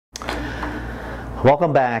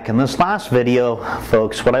Welcome back. In this last video,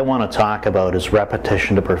 folks, what I want to talk about is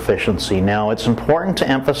repetition to proficiency. Now, it's important to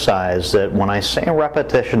emphasize that when I say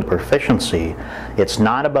repetition to proficiency, it's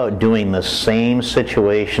not about doing the same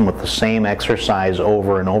situation with the same exercise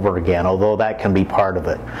over and over again, although that can be part of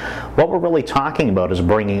it. What we're really talking about is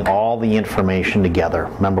bringing all the information together.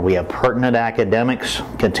 Remember, we have pertinent academics,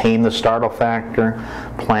 contain the startle factor,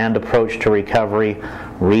 planned approach to recovery,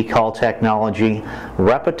 recall technology.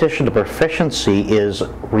 Repetition to proficiency is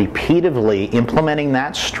repeatedly implementing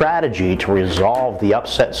that strategy to resolve the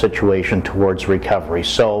upset situation towards recovery.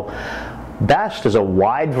 So BEST is a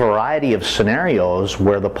wide variety of scenarios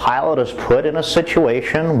where the pilot is put in a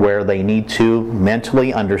situation where they need to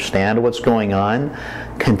mentally understand what's going on,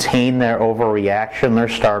 contain their overreaction, their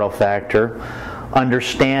startle factor,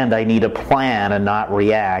 understand I need a plan and not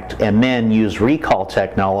react, and then use recall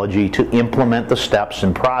technology to implement the steps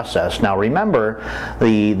and process. Now remember,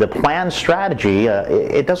 the plan strategy,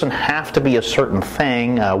 it doesn't have to be a certain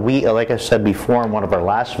thing. Like I said before in one of our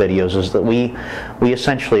last videos, is that we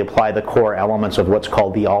essentially apply the core elements of what's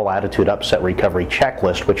called the all-attitude upset recovery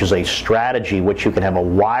checklist, which is a strategy which you can have a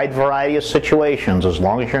wide variety of situations, as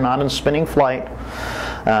long as you're not in spinning flight,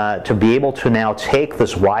 to be able to now take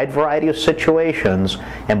this wide variety of situations,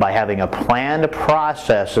 and by having a planned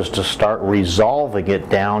process is to start resolving it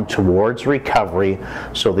down towards recovery,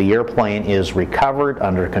 so the airplane is recovered,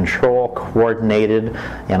 under control, coordinated,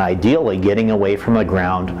 and ideally getting away from the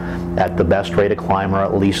ground at the best rate of climb, or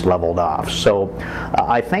at least leveled off. So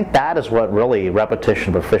I think that is what really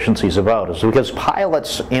repetition proficiency is about, is because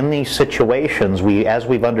pilots in these situations, as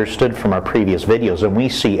we've understood from our previous videos, and we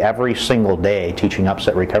see every single day teaching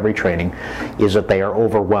upset recovery training, is that they are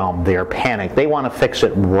overwhelmed, they are panicked, they want to fix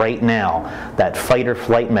it right now, that fight or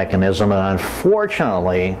flight mechanism, and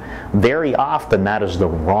unfortunately very often that is the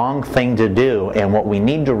wrong thing to do. And what we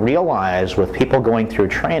need to realize with people going through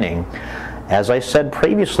training, as I said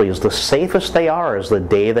previously, is the safest they are is the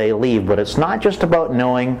day they leave. But it's not just about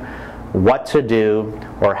knowing what to do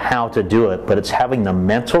or how to do it, but it's having the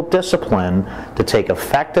mental discipline to take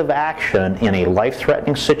effective action in a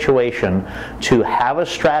life-threatening situation, to have a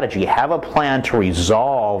strategy, have a plan to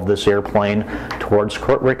resolve this airplane towards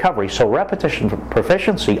recovery. So repetition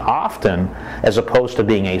proficiency often, as opposed to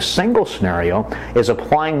being a single scenario, is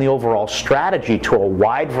applying the overall strategy to a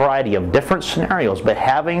wide variety of different scenarios, but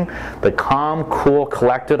having the calm, cool,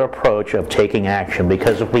 collected approach of taking action.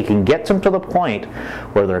 Because if we can get them to the point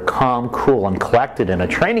where they're calm, cool, and collected in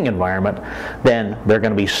a training environment, then they're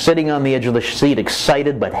going to be sitting on the edge of the seat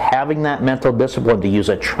excited, but having that mental discipline to use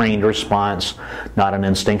a trained response, not an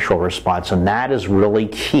instinctual response. And that is really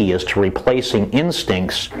key, is to replacing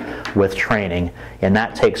instincts with training, and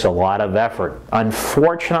that takes a lot of effort.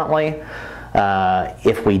 Unfortunately,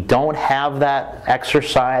 if we don't have that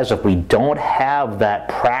exercise, if we don't have that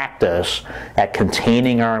practice at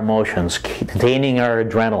containing our emotions, containing our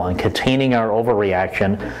adrenaline, containing our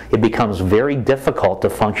overreaction, it becomes very difficult to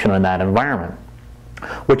function in that environment.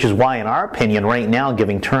 Which is why, in our opinion, right now,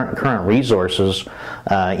 giving current resources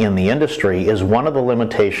in the industry is one of the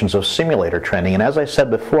limitations of simulator training. And as I said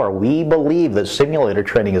before, we believe that simulator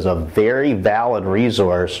training is a very valid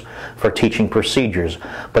resource for teaching procedures.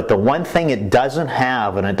 But the one thing it doesn't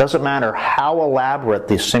have, and it doesn't matter how elaborate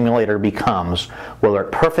the simulator becomes, whether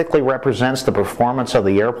it perfectly represents the performance of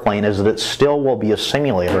the airplane, is that it still will be a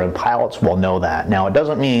simulator, and pilots will know that. Now, it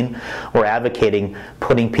doesn't mean we're advocating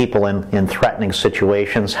putting people in threatening situations.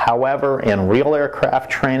 However, in real aircraft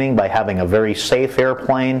training, by having a very safe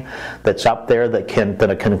airplane that's up there that can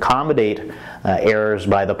accommodate errors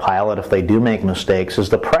by the pilot if they do make mistakes, as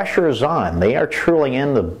the pressure is on, they are truly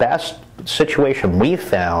in the best situation we've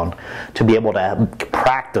found to be able to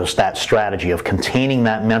practice that strategy of containing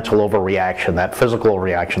that mental overreaction, that physical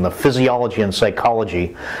reaction, the physiology and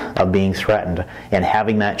psychology of being threatened, and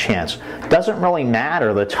having that chance. Doesn't really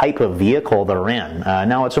matter the type of vehicle they're in.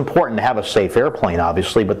 Now, it's important to have a safe airplane,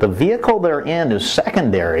 obviously, but the vehicle they're in is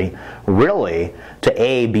secondary, really, to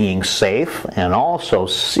A, being safe, and also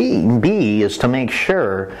B, is to make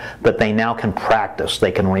sure that they now can practice.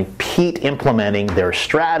 They can repeat implementing their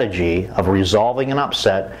strategy of resolving an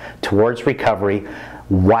upset towards recovery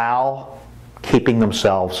while keeping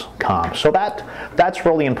themselves calm. So that's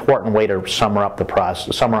really important way to summarize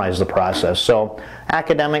the process. So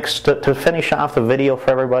academics, to finish off the video for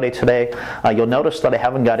everybody today, you'll notice that I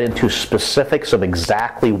haven't got into specifics of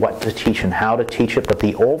exactly what to teach and how to teach it, but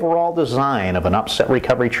the overall design of an upset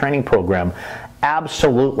recovery training program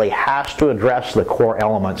absolutely has to address the core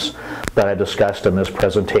elements that I discussed in this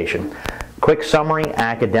presentation. Quick summary: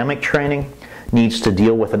 academic training needs to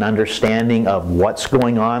deal with an understanding of what's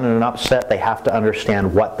going on in an upset. They have to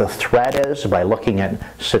understand what the threat is by looking at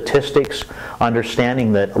statistics,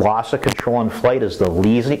 understanding that loss of control in flight is the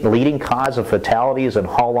leading cause of fatalities and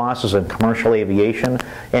hull losses in commercial aviation,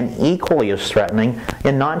 and equally as threatening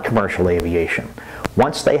in non-commercial aviation.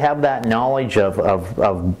 Once they have that knowledge of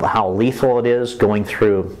how lethal it is, going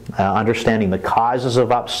through understanding the causes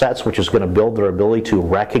of upsets, which is going to build their ability to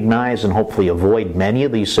recognize and hopefully avoid many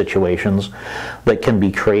of these situations that can be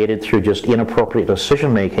created through just inappropriate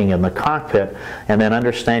decision making in the cockpit, and then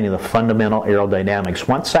understanding the fundamental aerodynamics.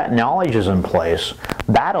 Once that knowledge is in place,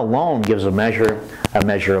 that alone gives a measure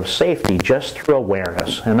of safety just through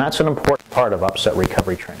awareness, and that's an important part of upset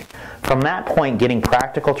recovery training. From that point, getting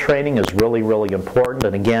practical training is really, really important.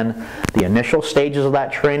 And again, the initial stages of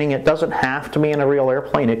that training, it doesn't have to be in a real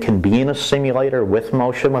airplane. It can be in a simulator with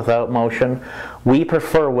motion, without motion. We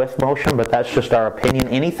prefer with motion, but that's just our opinion.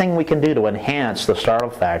 Anything we can do to enhance the startle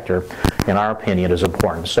factor, in our opinion, is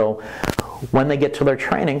important. So when they get to their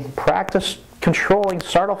training, practice controlling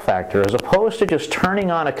startle factor, as opposed to just turning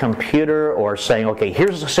on a computer or saying, okay,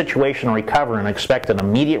 here's the situation, recover, and expect an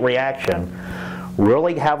immediate reaction.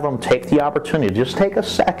 Really have them take the opportunity, just take a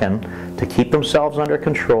second to keep themselves under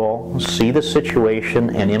control, see the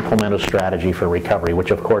situation, and implement a strategy for recovery,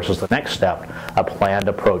 which of course is the next step, a planned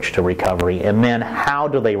approach to recovery. And then how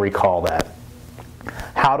do they recall that?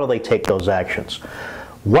 How do they take those actions?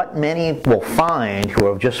 What many will find who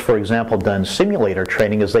have just, for example, done simulator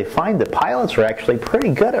training is they find that pilots are actually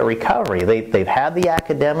pretty good at recovery. They've had the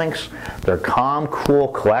academics, they're calm, cool,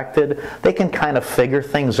 collected. They can kind of figure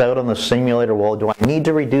things out on the simulator. Well, do I need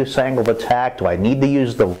to reduce angle of attack? Do I need to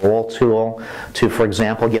use the roll tool to, for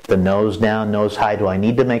example, get the nose down, nose high? Do I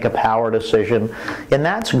need to make a power decision? And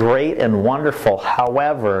that's great and wonderful.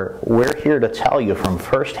 However, we're here to tell you from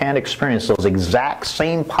firsthand experience, those exact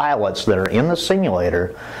same pilots that are in the simulator,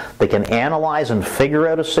 they can analyze and figure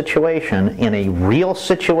out a situation in a real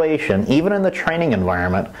situation, even in the training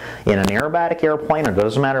environment, in an aerobatic airplane, or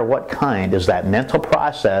doesn't matter what kind, is that mental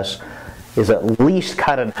process is at least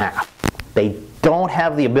cut in half. They don't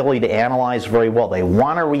have the ability to analyze very well. They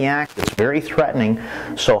want to react. It's very threatening.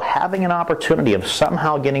 So having an opportunity of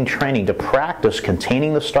somehow getting training to practice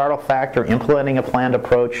containing the startle factor, implementing a planned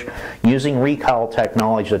approach, using recall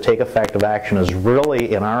technology to take effective action is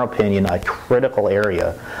really, in our opinion, a critical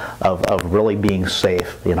area of really being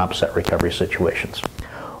safe in upset recovery situations.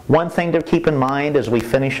 One thing to keep in mind as we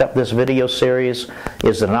finish up this video series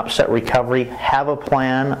is that in upset recovery, have a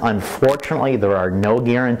plan. Unfortunately, there are no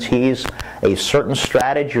guarantees. A certain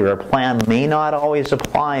strategy or a plan may not always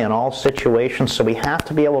apply in all situations, so we have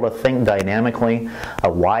to be able to think dynamically.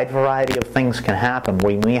 A wide variety of things can happen.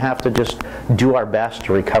 We may have to just do our best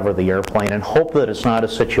to recover the airplane and hope that it's not a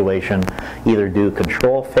situation either due to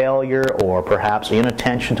control failure or perhaps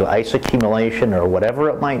inattention to ice accumulation or whatever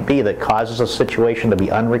it might be that causes a situation to be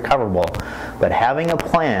unrecoverable. But having a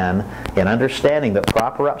plan and understanding that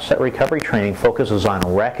proper upset recovery training focuses on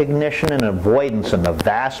recognition and avoidance in the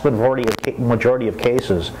vast majority of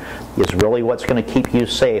cases is really what's going to keep you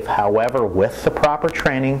safe. However, with the proper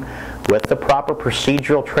training, with the proper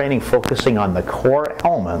procedural training focusing on the core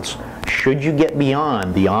elements, should you get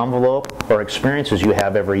beyond the envelope or experiences you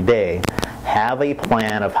have every day, have a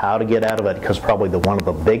plan of how to get out of it, because probably one of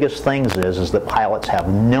the biggest things is that pilots have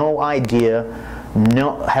no idea,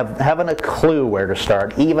 haven't a clue where to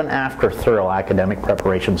start, even after thorough academic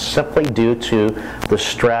preparation, simply due to the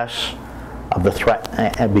stress of the threat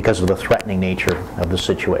and because of the threatening nature of the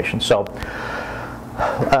situation. So,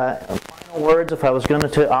 final words, if I was going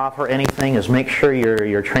to offer anything, is make sure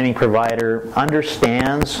your training provider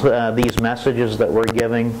understands these messages that we're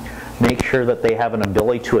giving. Make sure that they have an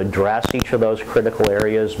ability to address each of those critical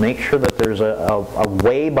areas. Make sure that there's a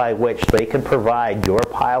way by which they can provide your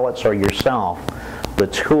pilots or yourself the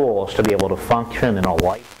tools to be able to function in a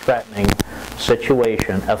life-threatening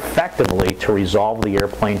situation effectively to resolve the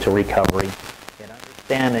airplane to recovery, and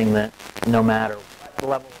understanding that no matter what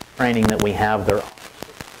level of training that we have, there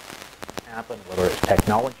can happen, whether it's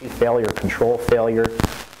technology failure, control failure,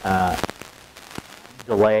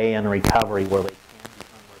 delay in recovery where they can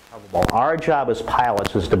become recoverable. Our job as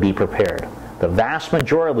pilots is to be prepared. The vast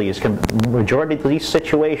majority of these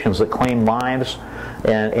situations that claim lives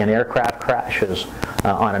and aircraft crashes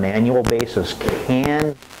on an annual basis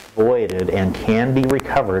can be avoided and can be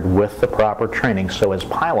recovered with the proper training. So as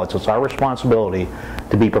pilots, it's our responsibility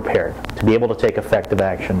to be prepared, to be able to take effective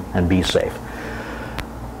action and be safe.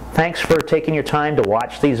 Thanks for taking your time to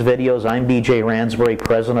watch these videos. I'm BJ Ransbury,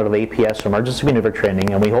 President of APS Emergency Maneuver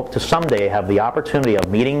Training, and we hope to someday have the opportunity of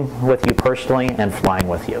meeting with you personally and flying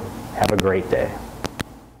with you. Have a great day.